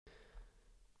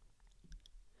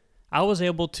I was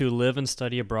able to live and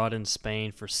study abroad in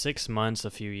Spain for 6 months a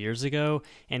few years ago,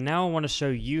 and now I want to show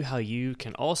you how you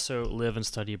can also live and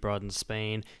study abroad in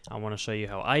Spain. I want to show you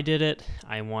how I did it.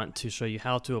 I want to show you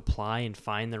how to apply and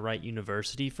find the right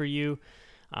university for you.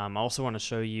 I also want to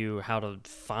show you how to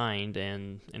find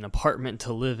an apartment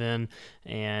to live in,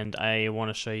 and I want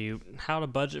to show you how to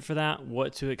budget for that,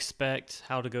 what to expect,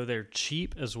 how to go there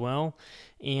cheap as well,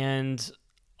 and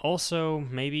also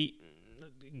maybe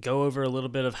go over a little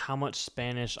bit of how much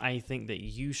Spanish I think that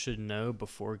you should know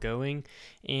before going,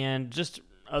 and just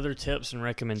other tips and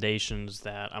recommendations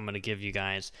that I'm going to give you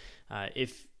guys.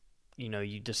 If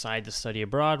you decide to study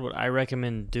abroad, what I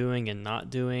recommend doing and not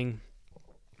doing,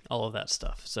 all of that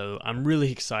stuff. So I'm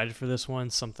really excited for this one,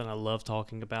 something I love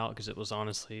talking about because it was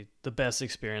honestly the best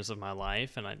experience of my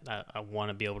life, and I want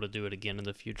to be able to do it again in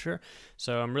the future.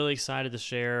 So I'm really excited to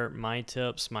share my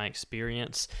tips, my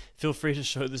experience. Feel free to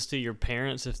show this to your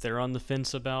parents if they're on the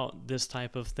fence about this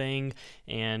type of thing,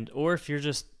 or if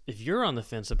you're on the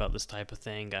fence about this type of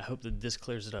thing, I hope that this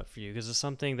clears it up for you, because it's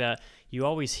something that you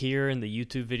always hear in the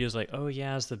YouTube videos like, oh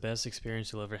yeah, it's the best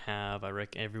experience you'll ever have. I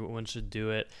reckon everyone should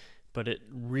do it. But it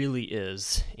really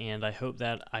is, and I hope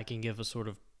that I can give a sort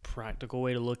of practical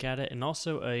way to look at it, and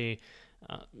also a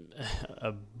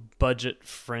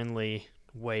budget-friendly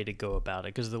way to go about it,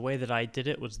 because the way that I did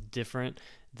it was different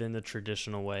than the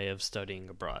traditional way of studying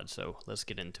abroad. So let's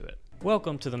get into it.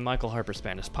 Welcome to the Michael Harper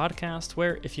Spanish Podcast,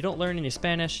 where if you don't learn any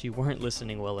Spanish, you weren't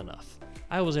listening well enough.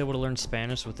 I was able to learn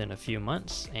Spanish within a few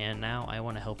months, and now I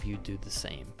want to help you do the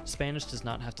same. Spanish does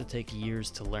not have to take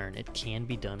years to learn. It can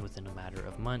be done within a matter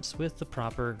of months with the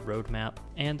proper roadmap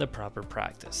and the proper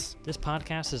practice. This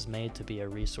podcast is made to be a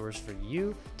resource for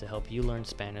you to help you learn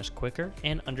Spanish quicker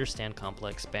and understand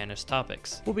complex Spanish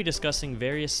topics. We'll be discussing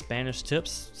various Spanish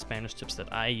tips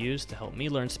that I use to help me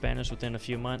learn Spanish within a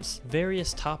few months,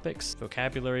 various topics,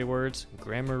 vocabulary words,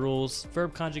 grammar rules,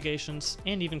 verb conjugations,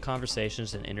 and even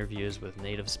conversations and interviews with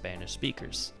native Spanish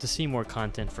speakers. To see more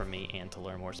content from me and to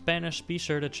learn more Spanish, be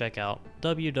sure to check out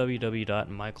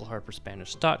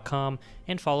www.michaelharperspanish.com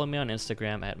and follow me on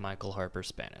Instagram at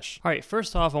michaelharperspanish. All right,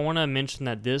 first off, I want to mention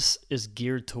that this is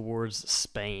geared towards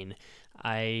Spain.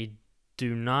 I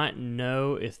do not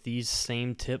know if these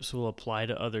same tips will apply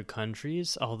to other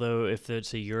countries, although if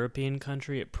it's a European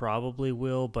country, it probably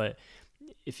will, but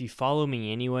if you follow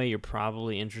me anyway, you're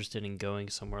probably interested in going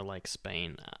somewhere like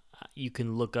Spain. You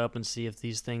can look up and see if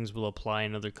these things will apply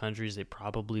in other countries. They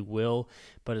probably will,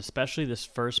 but especially this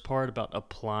first part about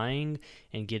applying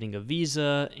and getting a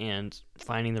visa and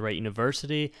finding the right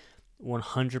university,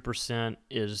 100%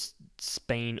 is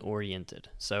Spain oriented.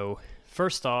 So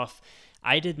first off,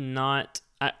 I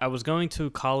was going to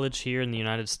college here in the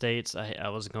United States. I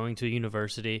was going to a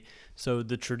university. So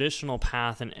the traditional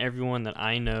path, and everyone that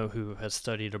I know who has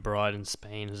studied abroad in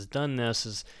Spain has done this,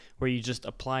 is where you just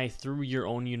apply through your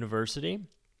own university,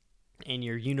 and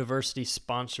your university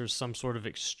sponsors some sort of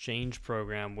exchange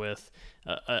program with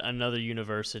another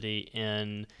university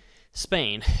in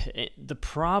Spain. The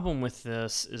problem with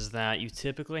this is that you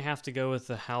typically have to go with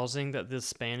the housing that the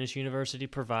Spanish university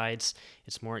provides.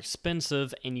 It's more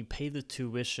expensive, and you pay the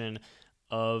tuition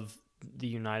of the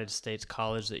United States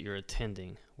college that you're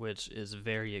attending, which is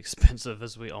very expensive,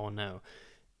 as we all know.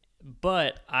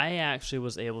 But I actually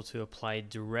was able to apply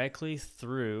directly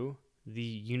through the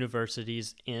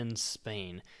universities in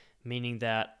Spain, meaning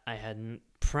that I had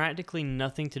practically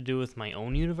nothing to do with my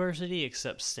own university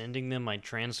except sending them my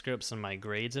transcripts and my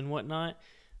grades and whatnot,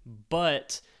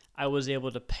 but I was able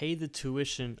to pay the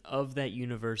tuition of that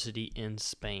university in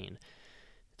Spain.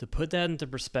 To put that into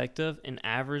perspective, an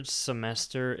average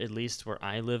semester, at least where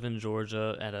I live in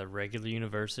Georgia, at a regular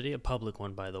university, a public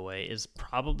one by the way, is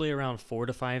probably around $4,000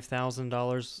 to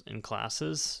 $5,000 in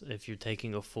classes if you're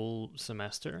taking a full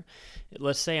semester.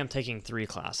 Let's say I'm taking 3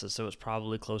 classes, so it's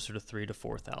probably closer to $3,000 to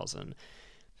 $4,000.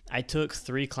 I took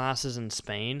 3 classes in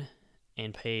Spain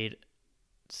and paid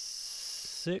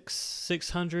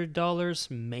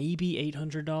 $600, maybe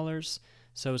 $800.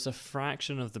 So it's a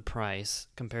fraction of the price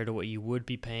compared to what you would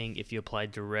be paying if you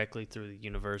applied directly through the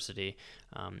university,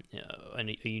 a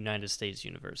United States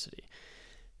university.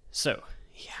 So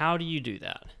how do you do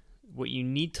that? What you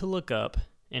need to look up,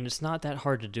 and it's not that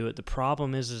hard to do it. The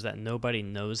problem is that nobody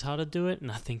knows how to do it, and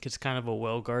I think it's kind of a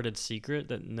well-guarded secret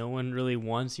that no one really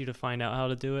wants you to find out how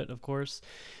to do it, of course.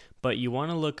 But you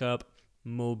want to look up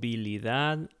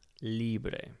Movilidad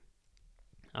Libre.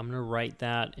 I'm going to write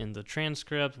that in the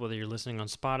transcript, whether you're listening on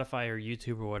Spotify or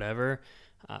YouTube or whatever.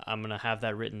 I'm going to have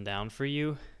that written down for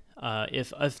you.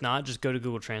 If not, just go to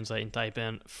Google Translate and type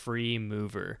in free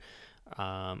mover.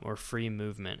 or free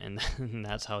movement, and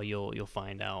that's how you'll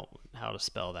find out how to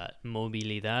spell that.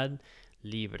 Movilidad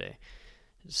libre.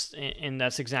 And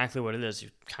that's exactly what it is.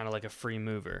 You're kind of like a free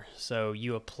mover. So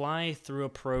you apply through a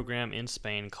program in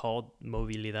Spain called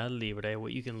Movilidad Libre.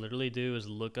 What you can literally do is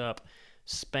look up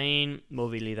Spain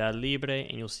Movilidad Libre,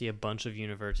 and you'll see a bunch of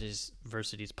universities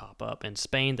pop up in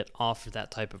Spain that offer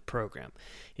that type of program.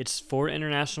 It's for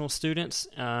international students.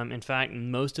 In fact,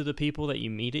 most of the people that you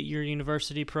meet at your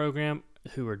university program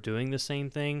who are doing the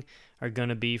same thing are going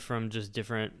to be from just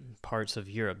different parts of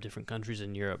Europe, different countries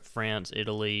in Europe, France,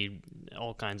 Italy,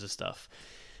 all kinds of stuff,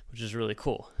 which is really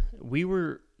cool.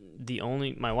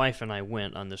 My wife and I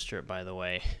went on this trip, by the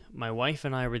way. My wife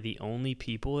and I were the only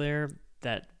people there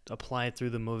that applied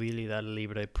through the Movilidad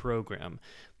Libre program,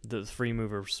 the Free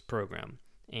Movers program.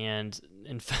 And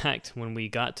in fact, when we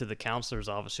got to the counselor's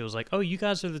office, she was like, "Oh, you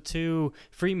guys are the two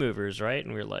free movers, right?"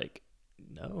 And we were like,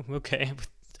 "No, okay."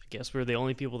 I guess we're the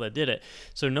only people that did it.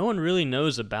 So no one really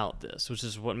knows about this, which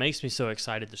is what makes me so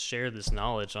excited to share this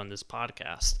knowledge on this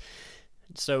podcast.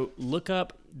 So look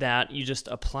up that. You just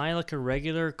apply like a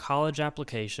regular college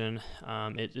application.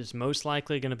 It is most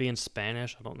likely going to be in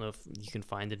Spanish. I don't know if you can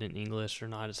find it in English or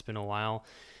not. It's been a while.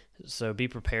 So be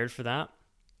prepared for that.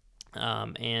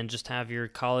 And just have your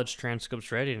college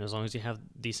transcripts ready. And as long as you have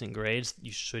decent grades,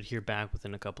 you should hear back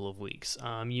within a couple of weeks.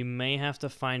 You may have to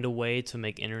find a way to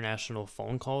make international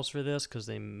phone calls for this, because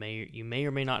you may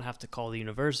or may not have to call the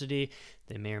university.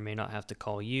 They may or may not have to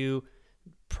call you.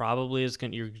 Probably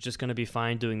you're just going to be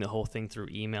fine doing the whole thing through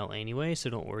email anyway, so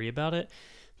don't worry about it.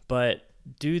 But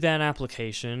do that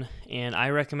application, and I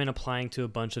recommend applying to a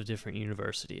bunch of different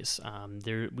universities.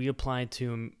 We applied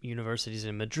to universities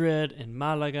in Madrid, in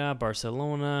Malaga,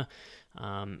 Barcelona,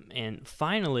 and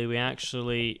finally we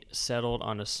actually settled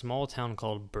on a small town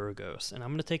called Burgos. And I'm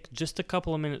going to take just a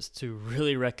couple of minutes to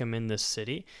really recommend this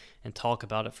city and talk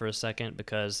about it for a second,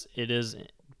 because it is,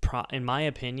 in my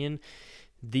opinion,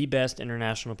 the best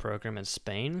international program in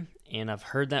Spain, and I've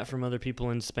heard that from other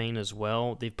people in Spain as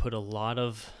well. They've put a lot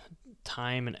of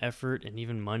time and effort and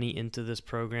even money into this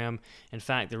program. In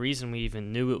fact, the reason we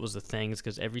even knew it was a thing is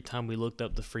because every time we looked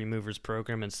up the Free Movers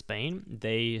program in Spain,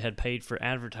 they had paid for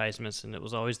advertisements, and it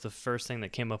was always the first thing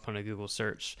that came up on a Google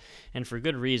search, and for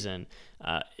good reason.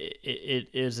 It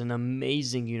is an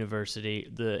amazing university.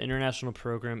 The international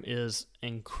program is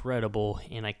incredible,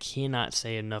 and I cannot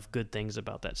say enough good things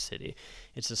about that city.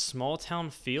 It's a small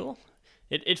town feel.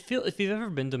 If you've ever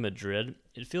been to Madrid,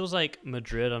 it feels like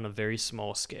Madrid on a very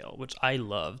small scale, which I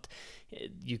loved.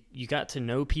 You got to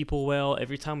know people well.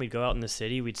 Every time we'd go out in the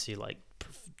city, we'd see like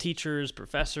teachers,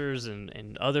 professors,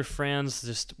 and other friends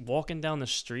just walking down the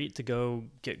street to go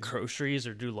get groceries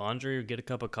or do laundry or get a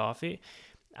cup of coffee.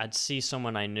 I'd see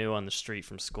someone I knew on the street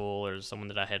from school, or someone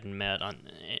that I hadn't met.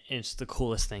 It's the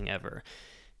coolest thing ever.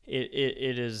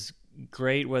 It is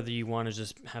great whether you want to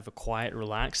just have a quiet,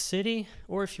 relaxed city,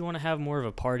 or if you want to have more of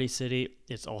a party city,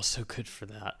 it's also good for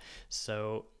that.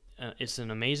 So it's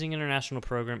an amazing international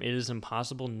program. It is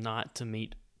impossible not to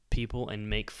meet people and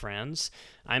make friends.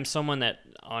 I'm someone that,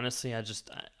 honestly,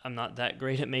 I'm not that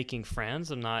great at making friends.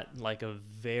 I'm not like a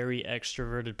very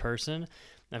extroverted person.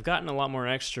 I've gotten a lot more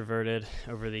extroverted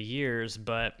over the years,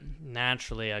 but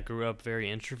naturally I grew up very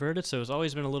introverted, so it's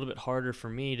always been a little bit harder for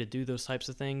me to do those types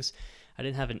of things. I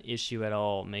didn't have an issue at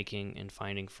all making and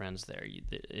finding friends there.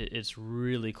 It's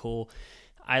really cool.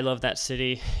 I love that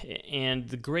city, and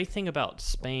the great thing about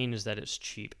Spain is that it's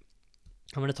cheap.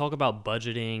 I'm going to talk about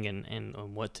budgeting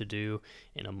and what to do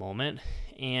in a moment,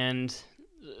 and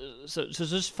so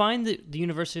just find the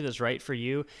university that's right for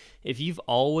you. If you've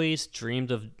always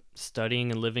dreamed of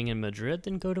studying and living in Madrid,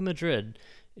 then go to Madrid.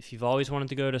 If you've always wanted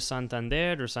to go to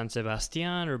Santander or San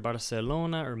Sebastián or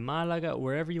Barcelona or Malaga,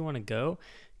 wherever you want to go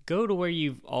to where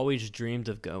you've always dreamed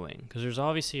of going, because there's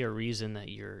obviously a reason that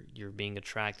you're being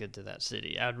attracted to that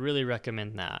city. I'd really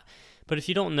recommend that. But if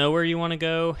you don't know where you want to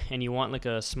go and you want like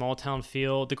a small town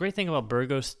feel, the great thing about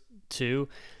Burgos too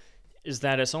is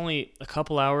that it's only a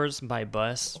couple hours by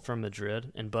bus from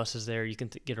Madrid, and buses there, you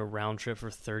can get a round trip for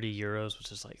 30 euros,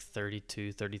 which is like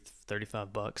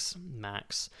 35 bucks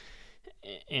max.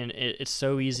 And it's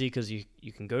so easy because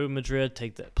you can go to Madrid,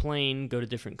 take that plane, go to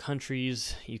different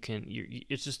countries.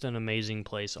 It's just an amazing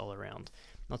place all around.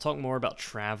 I'll talk more about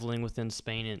traveling within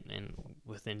Spain and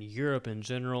within Europe in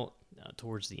general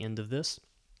towards the end of this.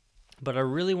 But I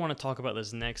really want to talk about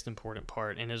this next important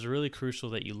part, and it's really crucial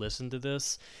that you listen to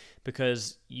this,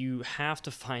 because you have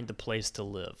to find a place to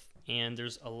live. And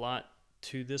there's a lot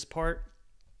to this part.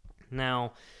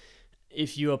 Now,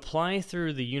 If you apply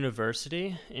through the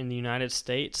university in the United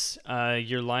States,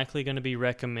 you're likely going to be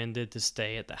recommended to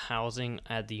stay at the housing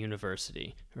at the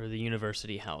university or the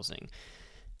university housing.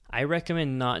 I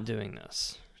recommend not doing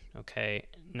this. Okay.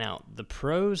 Now, the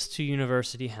pros to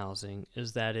university housing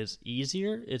is that it's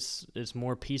easier. It's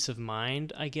more peace of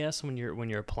mind, I guess, when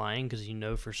you're applying, because you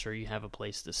know for sure you have a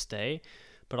place to stay.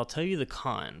 But I'll tell you the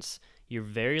cons. You're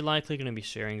very likely going to be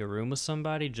sharing a room with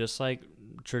somebody, just like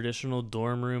traditional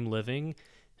dorm room living.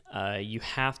 You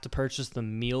have to purchase the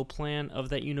meal plan of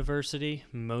that university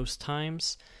most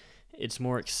times. It's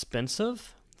more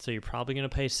expensive, so you're probably going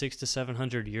to pay 600 to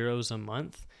 700 euros a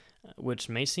month, which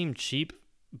may seem cheap,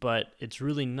 but it's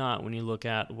really not when you look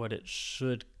at what it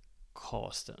should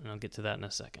cost. And I'll get to that in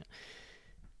a second.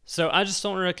 So I just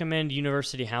don't recommend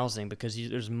university housing because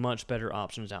there's much better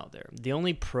options out there. The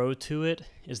only pro to it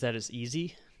is that it's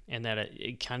easy and that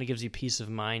it kind of gives you peace of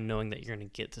mind knowing that you're going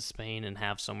to get to Spain and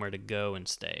have somewhere to go and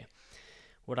stay.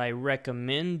 What I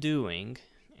recommend doing,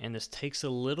 and this takes a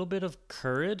little bit of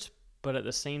courage, but at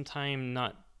the same time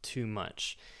not too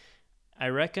much, I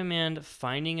recommend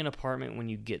finding an apartment when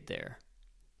you get there.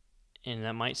 And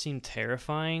that might seem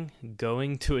terrifying,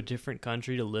 going to a different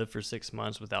country to live for 6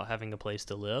 months without having a place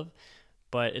to live,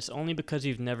 but it's only because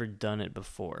you've never done it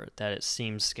before that it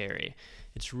seems scary.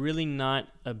 It's really not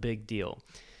a big deal.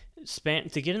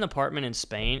 To get an apartment in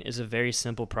Spain is a very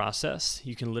simple process.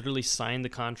 You can literally sign the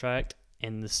contract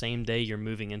and the same day you're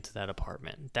moving into that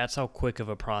apartment. That's how quick of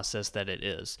a process that it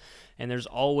is. And there's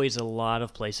always a lot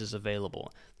of places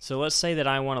available. So let's say that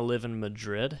I want to live in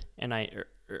Madrid, and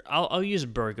I'll use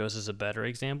Burgos as a better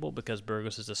example because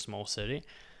Burgos is a small city.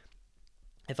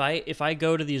 If I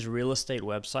go to these real estate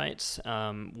websites,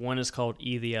 one is called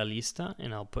Idealista,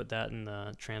 and I'll put that in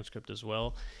the transcript as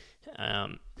well.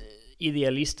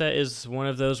 Idealista is one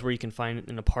of those where you can find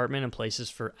an apartment and places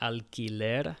for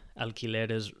alquiler.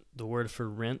 Alquiler is the word for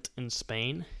rent in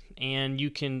Spain, and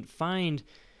you can find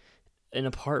an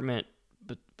apartment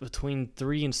between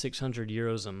 300 and 600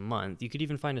 euros a month. You could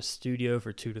even find a studio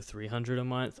for 200 to 300 a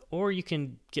month, or you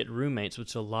can get roommates,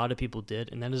 which a lot of people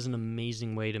did, and that is an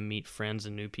amazing way to meet friends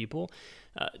and new people.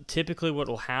 Typically what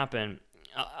will happen,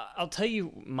 I'll tell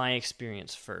you my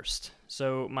experience first.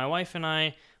 So my wife and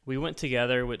I, we went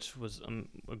together, which was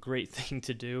a great thing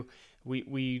to do.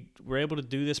 We were able to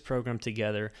do this program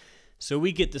together. So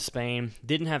we get to Spain,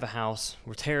 didn't have a house,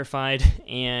 we're terrified,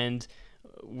 and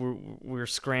we're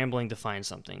scrambling to find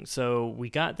something. So we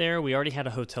got there. We already had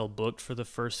a hotel booked for the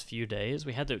first few days.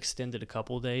 We had to extend it a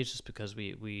couple of days just because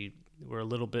we were a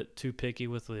little bit too picky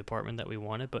with the apartment that we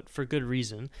wanted, but for good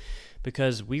reason,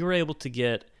 because we were able to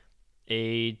get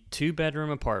a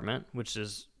 2-bedroom apartment, which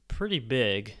is pretty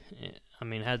big. I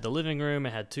mean, it had the living room,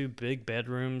 it had 2 big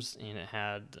bedrooms, and it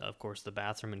had, of course, the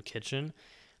bathroom and kitchen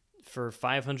for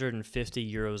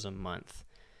 550 euros a month,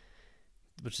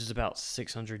 which is about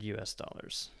 $600 US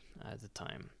at the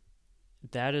time.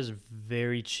 That is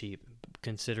very cheap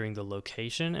considering the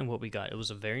location and what we got. It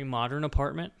was a very modern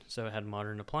apartment, so it had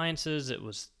modern appliances, it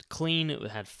was clean,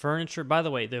 it had furniture. By the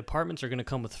way, the apartments are going to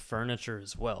come with furniture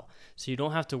as well, so you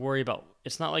don't have to worry about,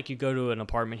 it's not like you go to an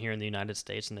apartment here in the United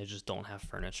States and they just don't have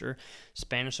furniture.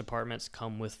 Spanish apartments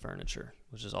come with furniture,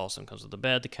 which is awesome. It comes with the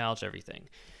bed, the couch, everything.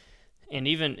 And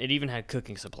it even had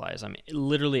cooking supplies. I mean,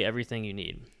 literally everything you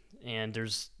need. And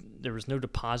there was no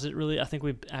deposit really. I think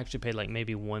we actually paid like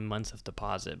maybe 1 month of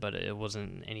deposit, but it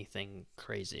wasn't anything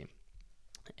crazy.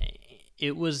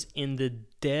 It was in the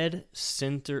dead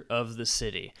center of the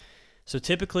city. So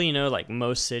typically, like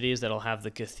most cities that'll have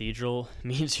the cathedral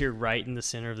means you're right in the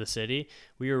center of the city.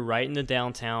 We were right in the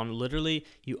downtown. Literally,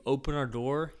 you open our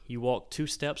door, you walk 2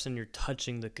 steps, and you're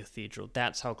touching the cathedral.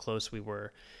 That's how close we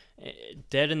were.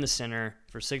 Dead in the center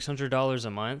for $600 a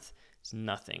month. It's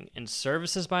nothing. And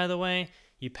services, by the way,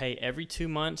 you pay every 2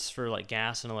 months for like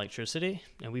gas and electricity,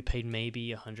 and we paid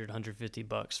maybe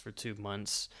 $150 for 2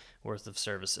 months worth of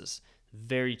services.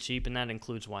 Very cheap, and that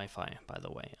includes Wi-Fi, by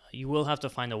the way. You will have to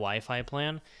find a Wi-Fi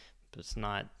plan, but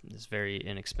it's very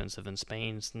inexpensive in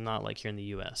Spain. It's not like here in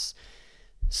the US.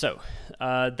 So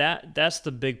that's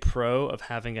the big pro of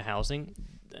having a housing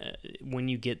when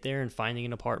you get there and finding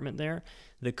an apartment there.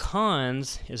 The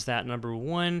cons is that, number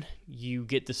one, you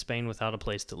get to Spain without a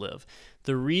place to live.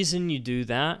 The reason you do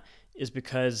that is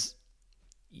because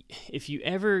if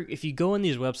you go on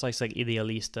these websites like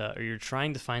Idealista, or you're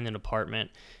trying to find an apartment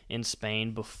in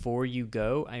Spain before you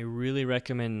go, I really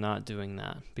recommend not doing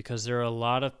that, because there are a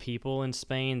lot of people in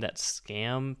Spain that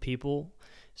scam people.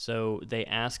 So they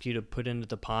ask you to put in a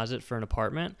deposit for an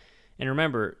apartment, And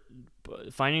remember,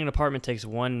 finding an apartment takes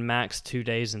 1 max 2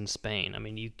 days in Spain. I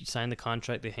mean, you sign the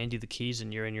contract, they hand you the keys,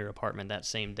 and you're in your apartment that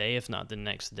same day, if not the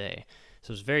next day.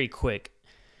 So it's very quick.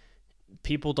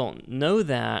 People don't know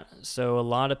that, so a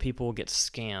lot of people get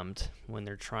scammed when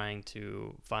they're trying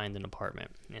to find an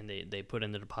apartment, and they put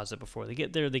in the deposit before they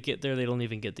get there, they don't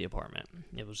even get the apartment.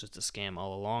 It was just a scam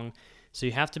all along. So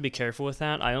you have to be careful with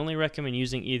that. I only recommend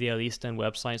using Idealista and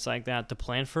websites like that to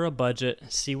plan for a budget,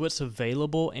 see what's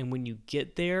available, and when you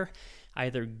get there,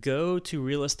 either go to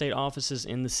real estate offices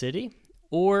in the city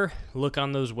or look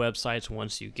on those websites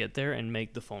once you get there and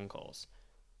make the phone calls.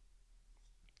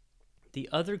 The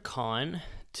other con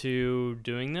to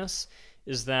doing this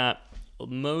is that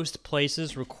most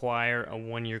places require a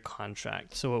 1-year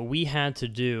contract. So what we had to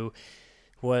do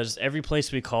was every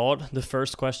place we called, the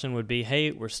first question would be,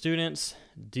 hey, we're students.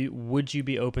 Would you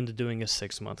be open to doing a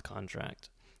 6-month contract?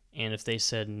 And if they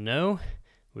said no,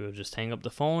 we would just hang up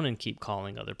the phone and keep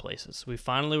calling other places. We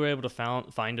finally were able to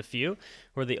find a few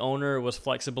where the owner was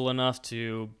flexible enough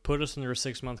to put us under a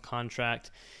 6-month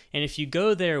contract. And if you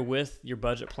go there with your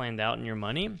budget planned out and your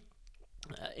money,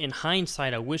 in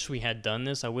hindsight, I wish we had done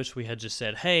this. I wish we had just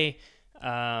said, hey,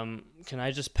 can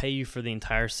I just pay you for the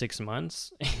entire 6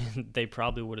 months? And they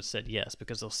probably would have said yes,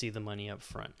 because they'll see the money up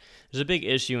front. There's a big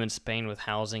issue in Spain with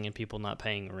housing and people not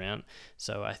paying rent.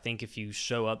 So I think if you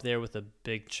show up there with a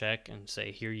big check and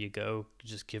say, here you go,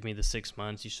 just give me the 6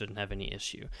 months, you shouldn't have any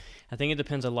issue. I think it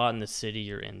depends a lot on the city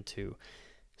you're in too.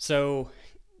 So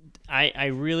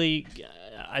I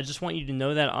just want you to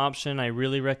know that option. I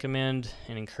really recommend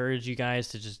and encourage you guys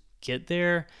to just get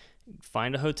there,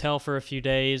 find a hotel for a few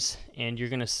days, and you're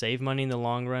going to save money in the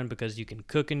long run because you can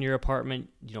cook in your apartment.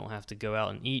 You don't have to go out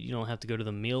and eat. You don't have to go to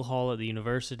the meal hall at the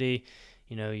university.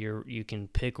 You know, you can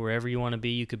pick wherever you want to be.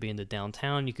 You could be in the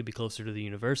downtown. You could be closer to the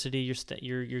university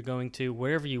you're going to.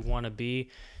 Wherever you want to be.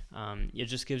 It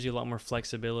just gives you a lot more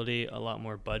flexibility, a lot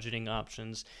more budgeting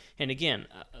options. And again,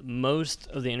 most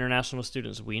of the international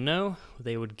students we know,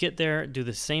 they would get there, do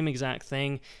the same exact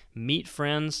thing, meet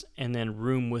friends, and then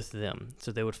room with them.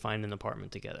 So they would find an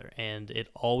apartment together. And it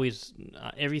always,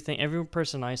 every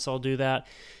person I saw do that,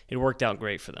 it worked out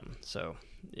great for them. So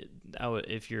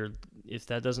if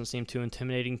that doesn't seem too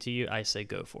intimidating to you, I say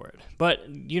go for it. But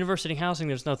university housing,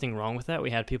 there's nothing wrong with that. We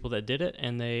had people that did it,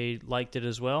 and they liked it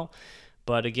as well.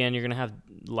 But again, you're going to have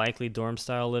likely dorm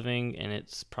style living, and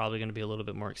it's probably going to be a little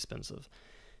bit more expensive.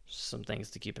 Just some things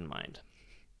to keep in mind.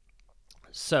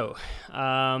 So,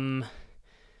 the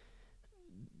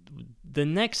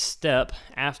next step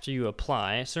after you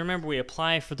apply, so remember we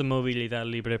apply for the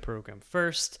Movilidad Libre program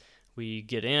first. We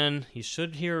get in. You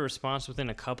should hear a response within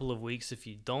a couple of weeks. If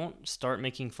you don't, start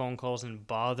making phone calls and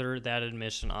bother that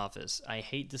admission office. I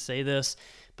hate to say this,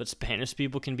 but Spanish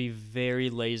people can be very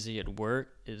lazy at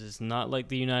work. It is not like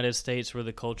the United States where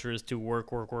the culture is to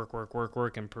work,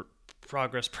 and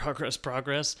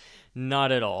progress.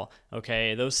 Not at all.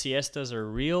 Okay, those siestas are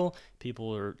real.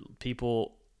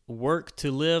 People work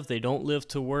to live. They don't live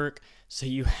to work. So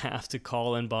you have to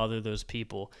call and bother those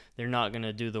people. They're not going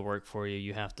to do the work for you.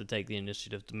 You have to take the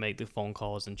initiative to make the phone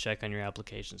calls and check on your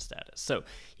application status. So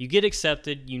you get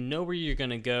accepted. You know where you're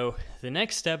going to go. The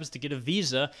next step is to get a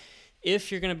visa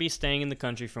if you're going to be staying in the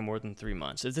country for more than 3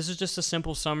 months. If this is just a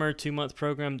simple summer 2-month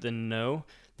program, then no.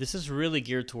 This is really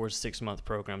geared towards 6-month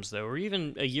programs, though, or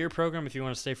even a year program if you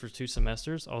want to stay for 2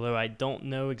 semesters, although I don't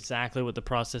know exactly what the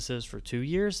process is for 2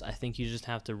 years. I think you just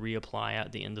have to reapply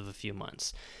at the end of a few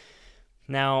months.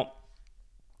 Now,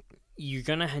 you're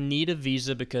going to need a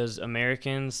visa because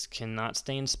Americans cannot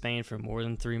stay in Spain for more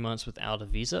than 3 months without a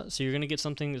visa. So you're going to get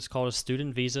something that's called a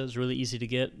student visa. It's really easy to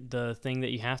get. The thing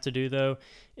that you have to do, though,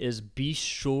 is be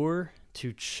sure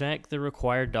to check the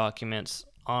required documents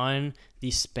on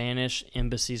the Spanish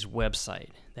embassy's website.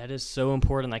 That is so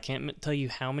important. I can't tell you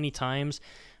how many times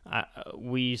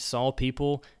we saw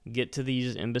people get to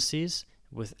these embassies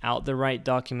without the right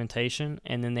documentation,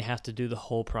 and then they have to do the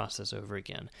whole process over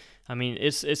again. I mean,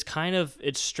 it's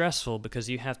stressful because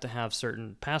you have to have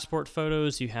certain passport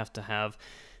photos, you have to have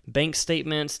bank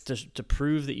statements to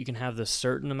prove that you can have this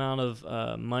certain amount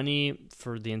of money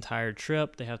for the entire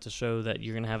trip. They have to show that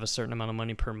you're going to have a certain amount of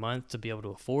money per month to be able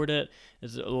to afford it.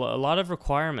 There's a lot of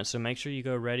requirements, so make sure you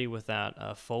go ready with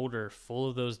that folder full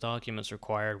of those documents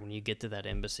required when you get to that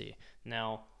embassy.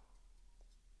 Now,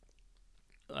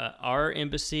 our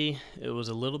embassy, it was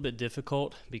a little bit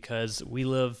difficult because we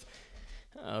live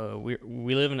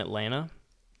in Atlanta,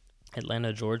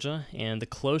 Atlanta, Georgia, and the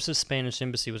closest Spanish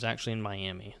embassy was actually in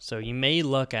Miami. So you may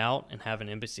luck out and have an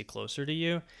embassy closer to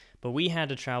you, but we had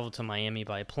to travel to Miami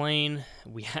by plane.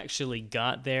 We actually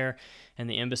got there, and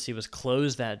the embassy was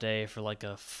closed that day for like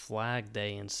a flag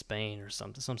day in Spain or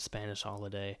something, some Spanish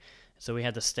holiday. So we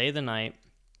had to stay the night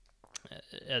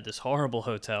at this horrible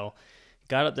hotel.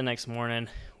 Got up the next morning.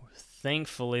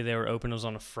 Thankfully, they were open. It was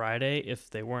on a Friday. If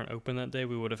they weren't open that day,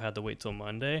 we would have had to wait till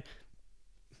Monday.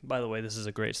 By the way, this is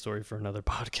a great story for another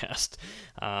podcast.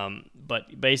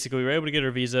 But basically, we were able to get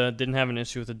our visa, didn't have an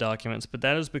issue with the documents, but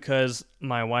that is because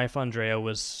my wife, Andrea,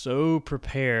 was so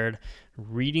prepared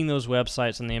reading those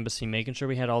websites in the embassy, making sure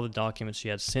we had all the documents. She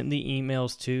had sent the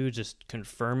emails too, just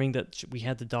confirming that we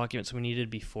had the documents we needed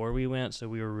before we went, so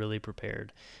we were really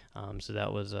prepared. So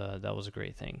that was a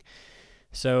great thing.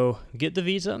 So get the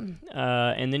visa,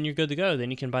 and then you're good to go. Then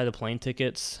you can buy the plane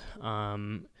tickets.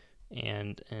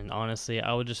 And honestly,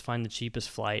 I would just find the cheapest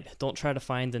flight. Don't try to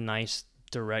find the nice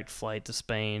direct flight to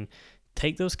Spain.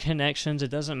 Take those connections. It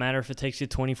doesn't matter if it takes you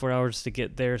 24 hours to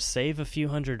get there. Save a few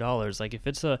 $100s. Like if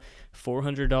it's a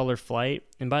 $400 flight,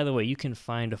 and by the way, you can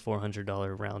find a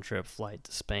 $400 round trip flight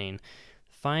to Spain.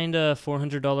 Find a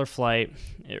 $400 flight,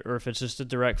 or if it's just a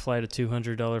direct flight, a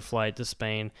 $200 flight to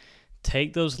Spain.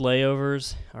 Take those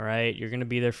layovers, all right? You're going to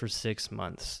be there for 6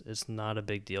 months. It's not a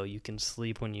big deal. You can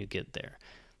sleep when you get there.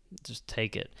 Just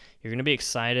take it. You're going to be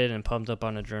excited and pumped up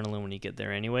on adrenaline when you get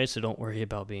there anyway, so don't worry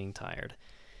about being tired.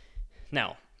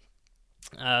 Now,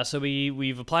 so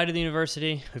we've applied to the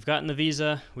university, we've gotten the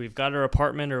visa, we've got our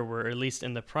apartment, or we're at least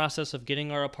in the process of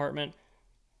getting our apartment.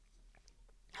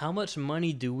 How much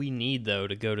money do we need, though,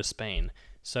 to go to Spain?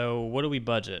 So what do we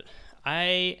budget?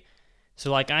 So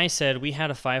like I said, we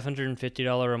had a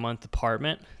 $550 a month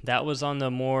apartment. That was on the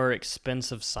more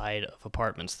expensive side of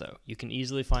apartments, though. You can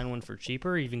easily find one for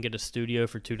cheaper. You can get a studio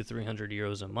for 200 to 300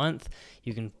 euros a month.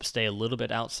 You can stay a little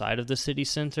bit outside of the city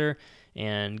center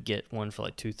and get one for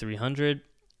like 200-300.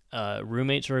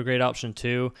 Roommates are a great option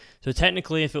too. So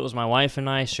technically, if it was my wife and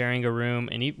I sharing a room,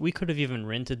 and we could have even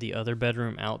rented the other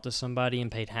bedroom out to somebody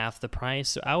and paid half the price.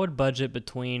 So I would budget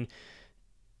between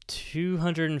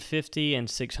 $250 and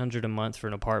 $600 a month for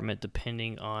an apartment,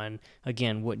 depending on,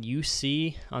 again, what you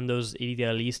see on those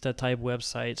Idealista type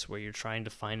websites where you're trying to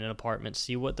find an apartment.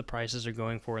 See what the prices are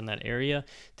going for in that area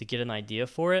to get an idea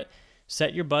for it.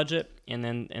 Set your budget,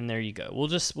 and there you go.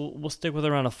 We'll stick with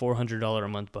around a $400 a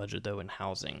month budget though in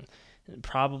housing,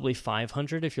 probably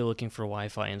 $500 if you're looking for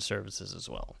Wi-Fi and services as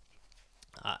well.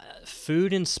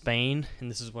 Food in Spain, and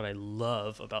this is what I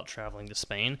love about traveling to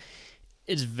Spain,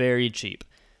 it's very cheap.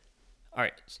 All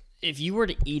right, if you were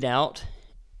to eat out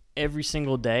every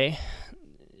single day,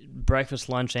 breakfast,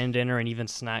 lunch, and dinner, and even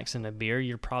snacks and a beer,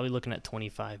 you're probably looking at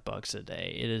 $25 a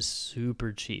day. It is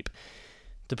super cheap.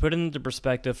 To put it into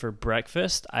perspective, for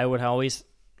breakfast, I would always,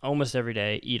 almost every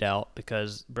day, eat out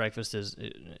because breakfast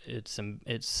it's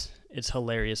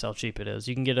hilarious how cheap it is.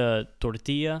 You can get a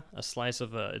tortilla, a slice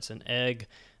of it's an egg,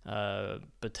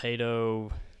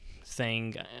 potato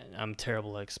thing. I'm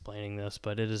terrible at explaining this,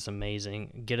 but it is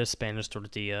amazing. Get a Spanish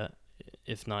tortilla.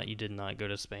 If not, you did not go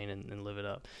to Spain and live it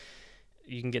up.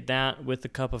 You can get that with a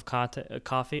cup of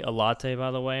coffee, a latte,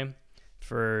 by the way,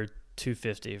 for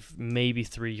 $2.50, maybe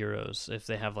 €3 if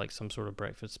they have like some sort of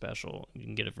breakfast special. You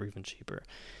can get it for even cheaper.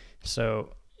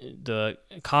 So the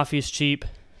coffee is cheap,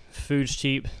 food's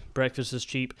cheap, breakfast is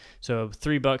cheap. So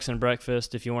 $3 in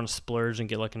breakfast. If you want to splurge and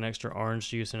get like an extra orange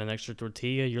juice and an extra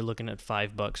tortilla, you're looking at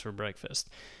 $5 for breakfast.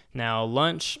 Now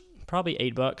lunch, probably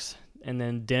 $8. And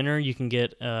then dinner, you can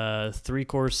get a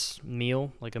 3-course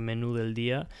meal, like a menú del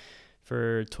día,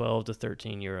 for 12 to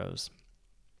 13 euros.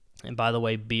 And by the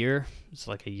way, beer is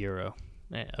like €1.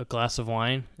 A glass of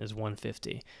wine is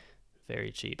 $1.50.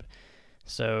 Very cheap.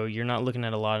 So you're not looking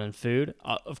at a lot in food.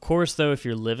 Of course, though, if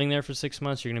you're living there for 6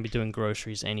 months, you're going to be doing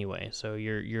groceries anyway. So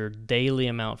your daily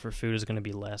amount for food is going to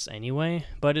be less anyway.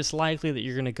 But it's likely that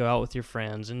you're going to go out with your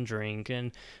friends and drink,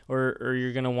 or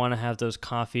you're going to want to have those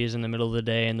coffees in the middle of the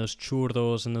day and those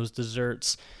churros and those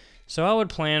desserts. So I would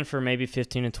plan for maybe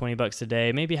 $15 to $20 a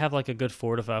day, maybe have like a good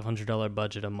 $400 to $500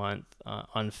 budget a month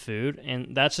on food.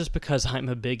 And that's just because I'm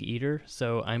a big eater,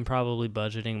 so I'm probably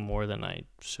budgeting more than I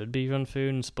should be on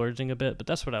food and splurging a bit, but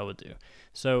that's what I would do.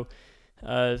 So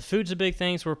food's a big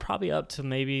thing, so we're probably up to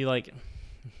maybe like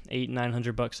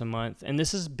 $800-900 a month. And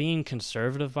this is being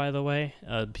conservative, by the way.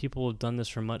 People have done this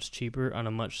for much cheaper on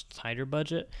a much tighter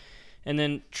budget. And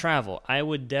then travel. I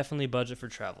would definitely budget for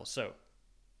travel. So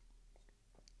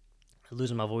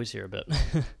losing my voice here a bit.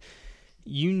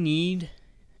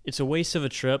 It's a waste of a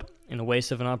trip and a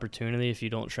waste of an opportunity if you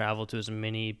don't travel to as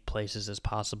many places as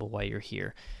possible while you're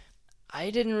here. I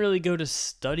didn't really go to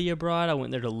study abroad. I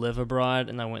went there to live abroad,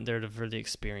 and I went there for the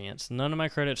experience. None of my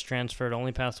credits transferred.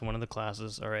 Only passed one of the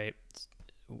classes. All right,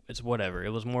 it's whatever. It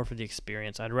was more for the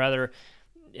experience. I'd rather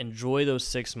enjoy those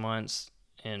 6 months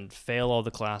and fail all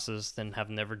the classes than have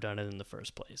never done it in the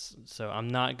first place. So I'm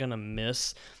not going to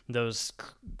miss those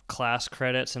class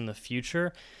credits in the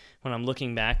future. When I'm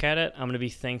looking back at it, I'm going to be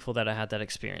thankful that I had that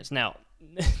experience. Now,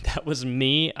 that was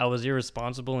me. I was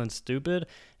irresponsible and stupid.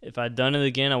 If I'd done it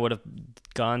again, I would have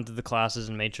gone to the classes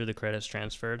and made sure the credits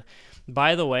transferred.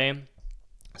 By the way,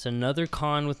 it's another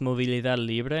con with Movilidad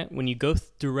Libre. When you go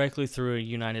directly through a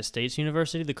United States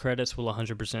university, the credits will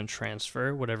 100%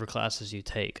 transfer whatever classes you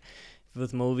take.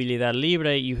 With Movilidad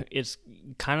Libre, it's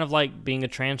kind of like being a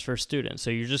transfer student. So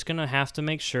you're just going to have to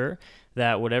make sure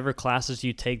that whatever classes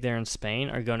you take there in Spain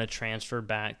are going to transfer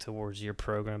back towards your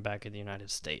program back in the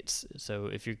United States. So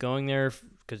if you're going there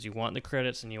because you want the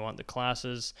credits and you want the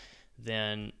classes,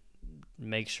 then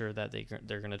make sure that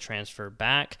they're going to transfer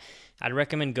back. I'd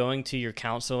recommend going to your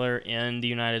counselor in the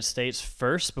United States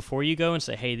first before you go and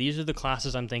say, hey, these are the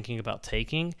classes I'm thinking about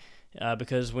taking.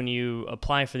 Because when you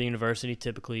apply for the university,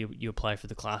 typically you apply for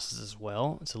the classes as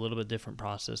well. It's a little bit different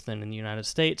process than in the United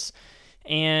States.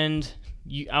 And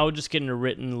I would just get a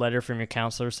written letter from your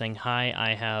counselor saying, hi,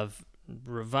 I have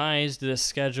revised this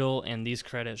schedule and these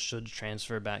credits should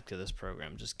transfer back to this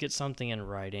program. Just get something in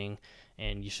writing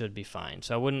and you should be fine.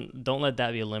 So don't let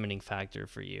that be a limiting factor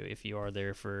for you if you are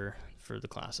there for the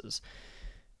classes.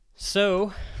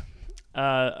 So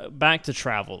back to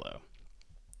travel though.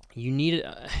 You need it.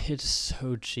 It's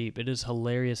so cheap. It is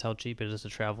hilarious how cheap it is to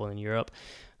travel in Europe.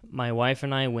 My wife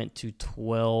and I went to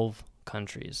 12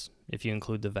 countries, if you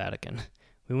include the Vatican.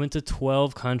 We went to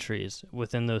 12 countries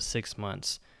within those 6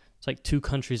 months. It's like 2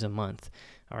 countries a month,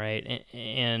 all right?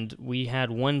 And we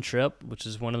had one trip, which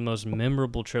is one of the most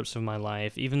memorable trips of my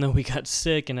life. Even though we got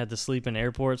sick and had to sleep in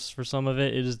airports for some of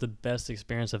it, it is the best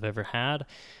experience I've ever had.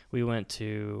 We went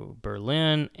to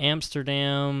Berlin,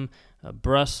 Amsterdam,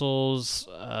 Brussels,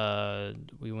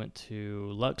 we went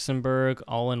to Luxembourg,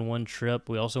 all in one trip.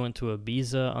 We also went to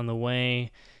Ibiza on the way.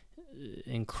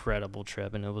 Incredible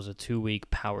trip, and it was a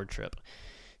 2-week power trip.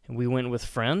 We went with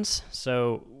friends,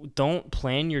 so don't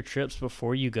plan your trips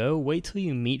before you go. Wait till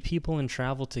you meet people and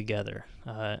travel together.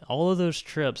 All of those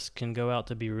trips can go out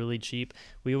to be really cheap.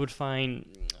 We would find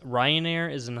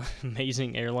Ryanair is an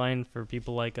amazing airline for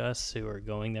people like us who are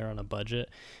going there on a budget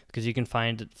because you can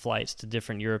find flights to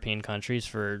different European countries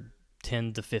for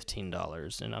 $10 to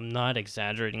 $15. And I'm not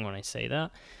exaggerating when I say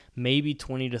that. Maybe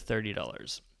 $20 to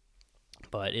 $30.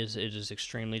 But it is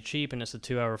extremely cheap, and it's a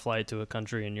 2-hour flight to a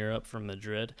country in Europe from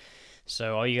Madrid.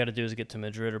 So all you got to do is get to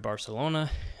Madrid or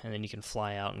Barcelona, and then you can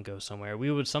fly out and go somewhere.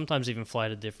 We would sometimes even fly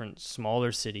to different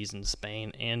smaller cities in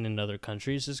Spain and in other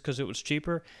countries just because it was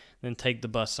cheaper than take the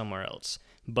bus somewhere else.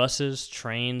 Buses,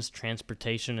 trains,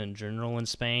 transportation in general in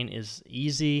Spain is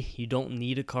easy. You don't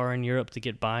need a car in Europe to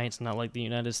get by. It's not like the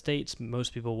United States.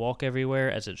 Most people walk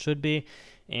everywhere, as it should be,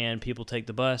 and people take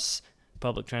the bus.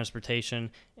 Public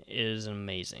transportation is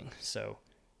amazing. So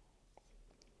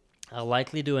I'll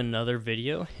likely do another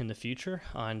video in the future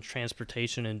on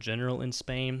transportation in general in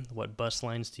Spain, what bus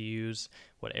lines to use,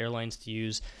 what airlines to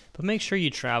use, but make sure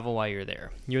you travel while you're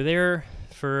there. You're there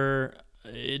for,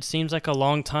 it seems like a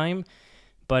long time,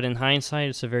 but in hindsight,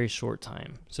 it's a very short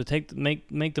time. So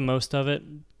make the most of it.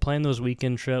 Plan those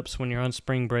weekend trips when you're on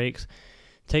spring breaks.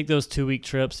 Take those 2-week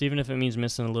trips, even if it means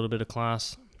missing a little bit of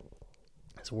class.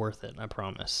 It's worth it, I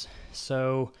promise.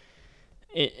 So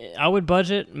I would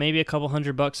budget maybe a couple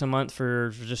 $100 a month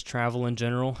for just travel in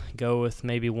general. Go with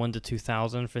maybe $1,000 to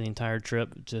 $2,000 for the entire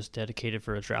trip, just dedicated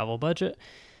for a travel budget.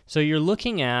 So you're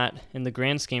looking at, in the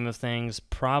grand scheme of things,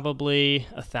 probably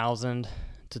 $1,000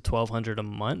 to $1,200 a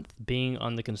month, being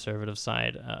on the conservative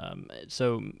side.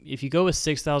 So if you go with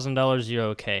 $6,000, you're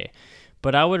okay.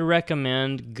 But I would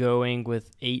recommend going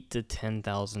with $8,000 to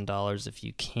 $10,000 if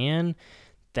you can.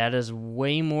 That is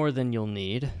way more than you'll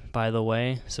need, by the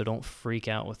way, so don't freak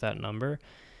out with that number.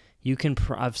 You can.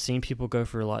 I've seen people go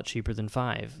for a lot cheaper than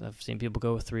 $5,000. I've seen people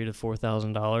go with $3,000 to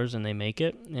 $4,000 and they make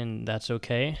it, and that's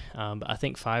okay. But I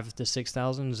think $5,000 to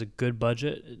 $6,000 is a good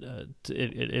budget.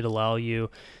 It allow you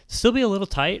to still be a little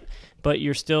tight, but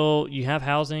you have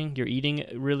housing, you're eating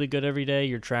really good every day,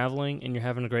 you're traveling, and you're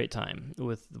having a great time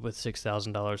with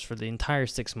 $6,000 for the entire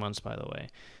 6 months, by the way.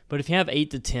 But if you have 8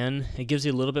 to 10, it gives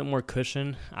you a little bit more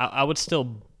cushion. I would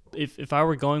still, if I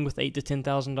were going with $8,000 to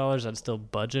 $10,000, I'd still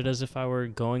budget as if I were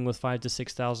going with $5,000 to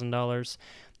 $6,000,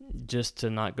 just to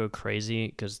not go crazy.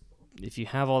 Because if you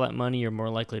have all that money, you're more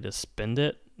likely to spend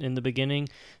it in the beginning.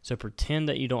 So pretend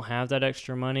that you don't have that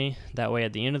extra money. That way,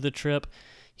 at the end of the trip,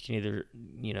 You can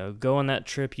either, go on that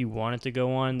trip you wanted to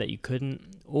go on that you couldn't,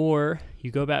 or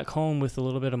you go back home with a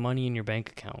little bit of money in your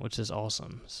bank account, which is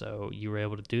awesome. So you were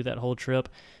able to do that whole trip,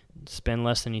 spend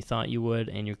less than you thought you would,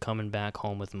 and you're coming back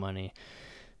home with money.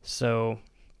 So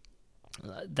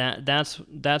that's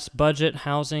budget,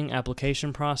 housing,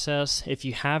 application process. If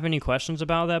you have any questions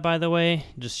about that, by the way,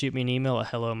 just shoot me an email at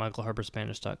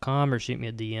hello@michaelharperspanish.com or shoot me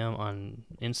a DM on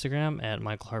Instagram at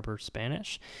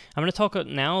michaelharperspanish. I'm going to talk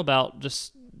now about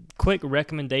just quick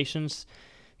recommendations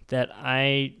that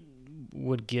I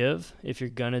would give if you're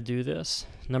going to do this.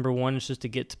 Number one is just to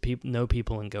get to know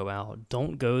people and go out.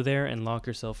 Don't go there and lock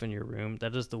yourself in your room.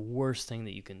 That is the worst thing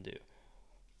that you can do.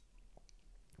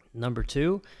 Number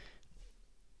two,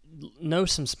 know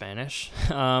some Spanish.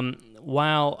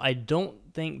 While I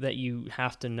don't think that you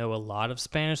have to know a lot of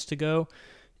Spanish to go,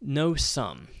 know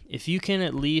some. If you can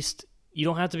at least, you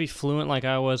don't have to be fluent like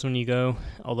I was when you go,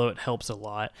 although it helps a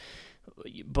lot,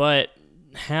 but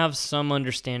have some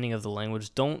understanding of the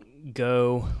language. Don't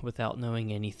go without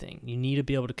knowing anything. You need to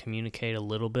be able to communicate a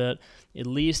little bit, at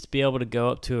least be able to go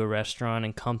up to a restaurant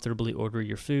and comfortably order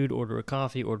your food, order a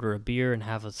coffee, order a beer, and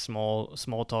have a small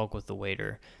talk with the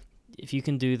waiter. If you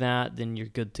can do that, then you're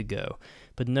good to go.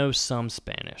 But know some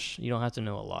Spanish. You don't have to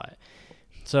know a lot.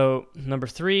 So, number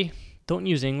three, don't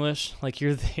use English. Like,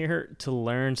 you're there to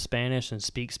learn Spanish and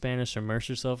speak Spanish, immerse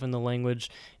yourself in the language,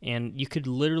 and you could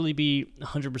literally be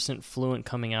 100% fluent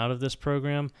coming out of this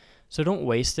program. So don't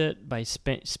waste it by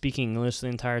speaking English the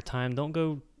entire time. Don't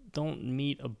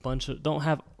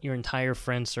have your entire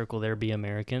friend circle there be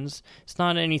Americans. It's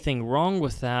not anything wrong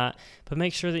with that, but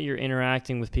make sure that you're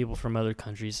interacting with people from other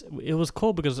countries. It was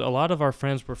cool because a lot of our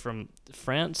friends were from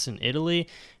France and Italy,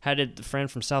 had a friend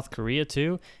from South Korea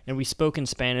too, and we spoke in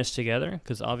Spanish together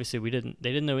because obviously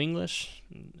they didn't know English,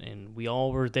 and we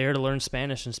all were there to learn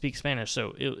Spanish and speak Spanish.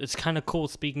 So it's kind of cool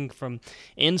speaking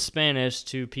in Spanish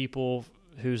to people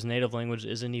whose native language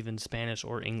isn't even Spanish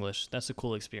or English. That's a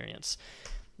cool experience.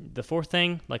 The fourth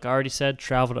thing, like I already said,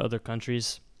 travel to other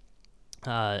countries.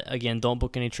 Again, don't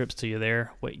book any trips till you're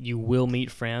there. You will meet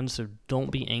friends, so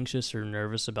don't be anxious or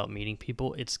nervous about meeting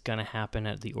people. It's going to happen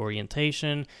at the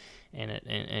orientation,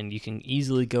 and you can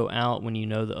easily go out when you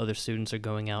know the other students are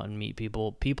going out and meet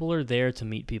people. People are there to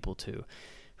meet people too.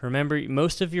 Remember,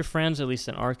 most of your friends, at least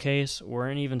in our case,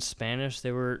 weren't even Spanish.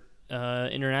 They were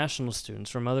international students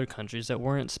from other countries that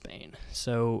weren't Spain.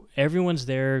 So everyone's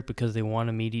there because they want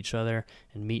to meet each other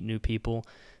and meet new people.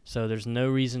 So there's no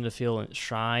reason to feel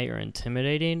shy or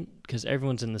intimidating because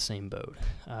everyone's in the same boat.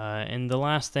 And the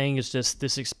last thing is just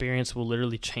this experience will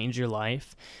literally change your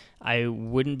life. I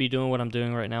wouldn't be doing what I'm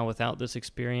doing right now without this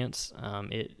experience.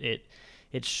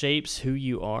 It shapes who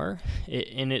you are,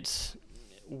 and it's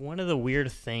one of the weird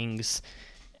things.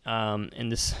 And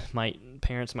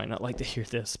parents might not like to hear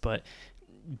this, but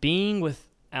being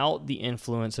without the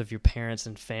influence of your parents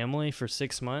and family for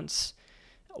 6 months,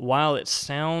 while it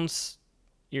sounds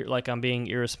like I'm being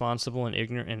irresponsible and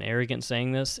ignorant and arrogant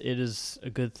saying this, it is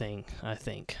a good thing, I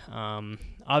think.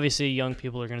 Obviously, young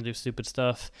people are going to do stupid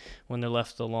stuff when they're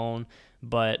left alone,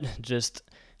 but just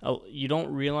you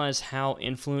don't realize how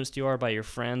influenced you are by your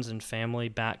friends and family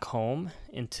back home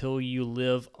until you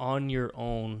live on your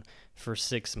own for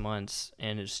 6 months,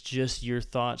 and it's just your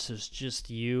thoughts, it's just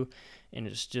you, and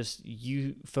it's just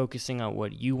you focusing on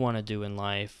what you want to do in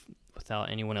life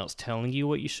without anyone else telling you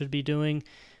what you should be doing.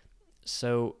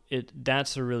 So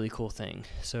that's a really cool thing.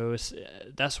 So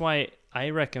that's why I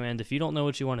recommend, if you don't know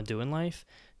what you want to do in life,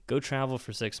 go travel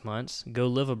for 6 months, go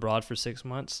live abroad for 6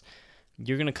 months.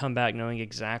 You're going to come back knowing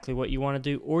exactly what you want to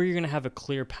do, or you're going to have a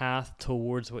clear path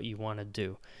towards what you want to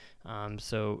do.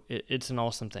 So it's an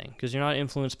awesome thing because you're not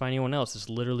influenced by anyone else. It's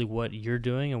literally what you're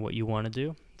doing and what you want to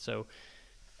do. So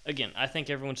again, I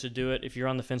think everyone should do it. If you're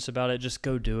on the fence about it, just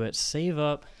go do it. Save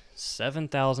up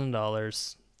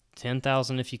 $7,000,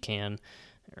 $10,000 if you can,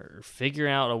 or figure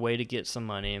out a way to get some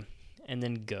money and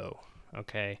then go.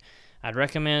 Okay. I'd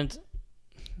recommend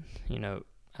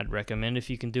if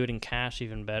you can do it in cash,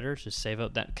 even better. Just save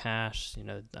up that cash.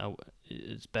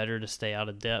 It's better to stay out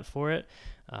of debt for it.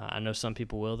 I know some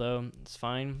people will, though. It's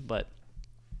fine. But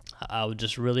I would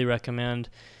just really recommend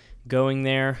going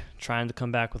there, trying to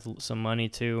come back with some money,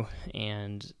 too.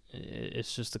 And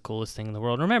it's just the coolest thing in the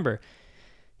world. Remember,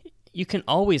 you can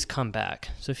always come back.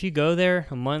 So if you go there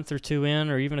a month or two in,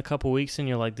 or even a couple weeks in,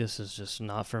 you're like, this is just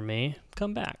not for me,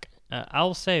 come back.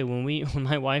 I'll say, when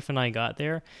my wife and I got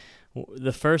there,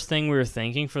 the first thing we were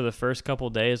thinking for the first couple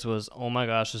of days was, oh my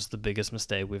gosh, this is the biggest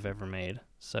mistake we've ever made.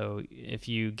 So if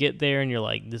you get there and you're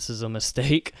like, this is a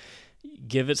mistake,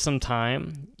 give it some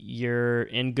time. You're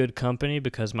in good company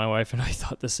because my wife and I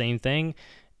thought the same thing.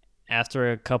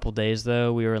 After a couple days,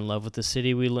 though, we were in love with the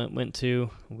city we went to.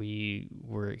 We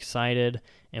were excited,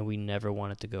 and we never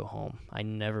wanted to go home.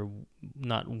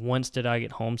 Not once did I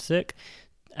get homesick.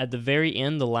 At the very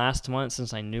end, the last month,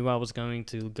 since I knew I was going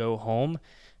to go home,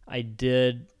 I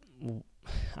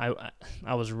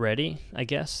was ready, I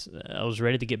guess. I was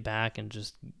ready to get back and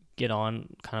just get on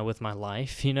kind of with my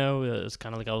life, It was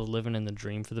kind of like I was living in the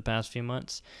dream for the past few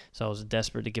months. So I was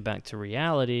desperate to get back to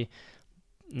reality.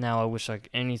 Now I wish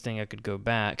anything I could go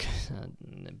back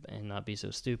and not be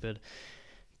so stupid.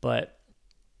 But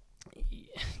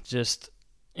just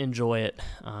enjoy it.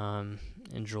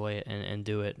 Enjoy it and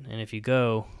do it. And if you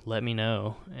go, let me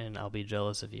know, and I'll be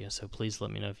jealous of you. So please let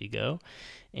me know if you go.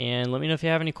 And let me know if you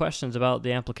have any questions about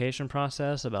the application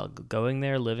process, about going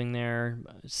there, living there,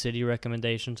 city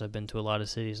recommendations. I've been to a lot of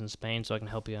cities in Spain, so I can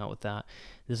help you out with that.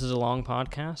 This is a long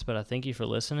podcast, but I thank you for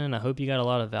listening. I hope you got a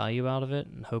lot of value out of it,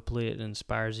 and hopefully it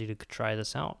inspires you to try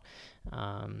this out.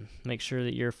 Make sure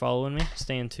that you're following me.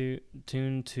 Stay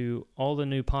tuned to all the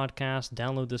new podcasts.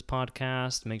 Download this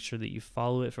podcast. Make sure that you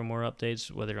follow it for more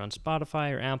updates, whether you're on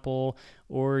Spotify or Apple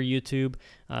or YouTube.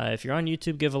 If you're on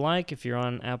YouTube, give a like. If you're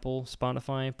on Apple,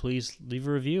 Spotify, please leave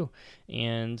a review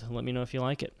and let me know if you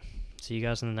like it. See you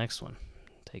guys in the next one.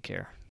 Take care.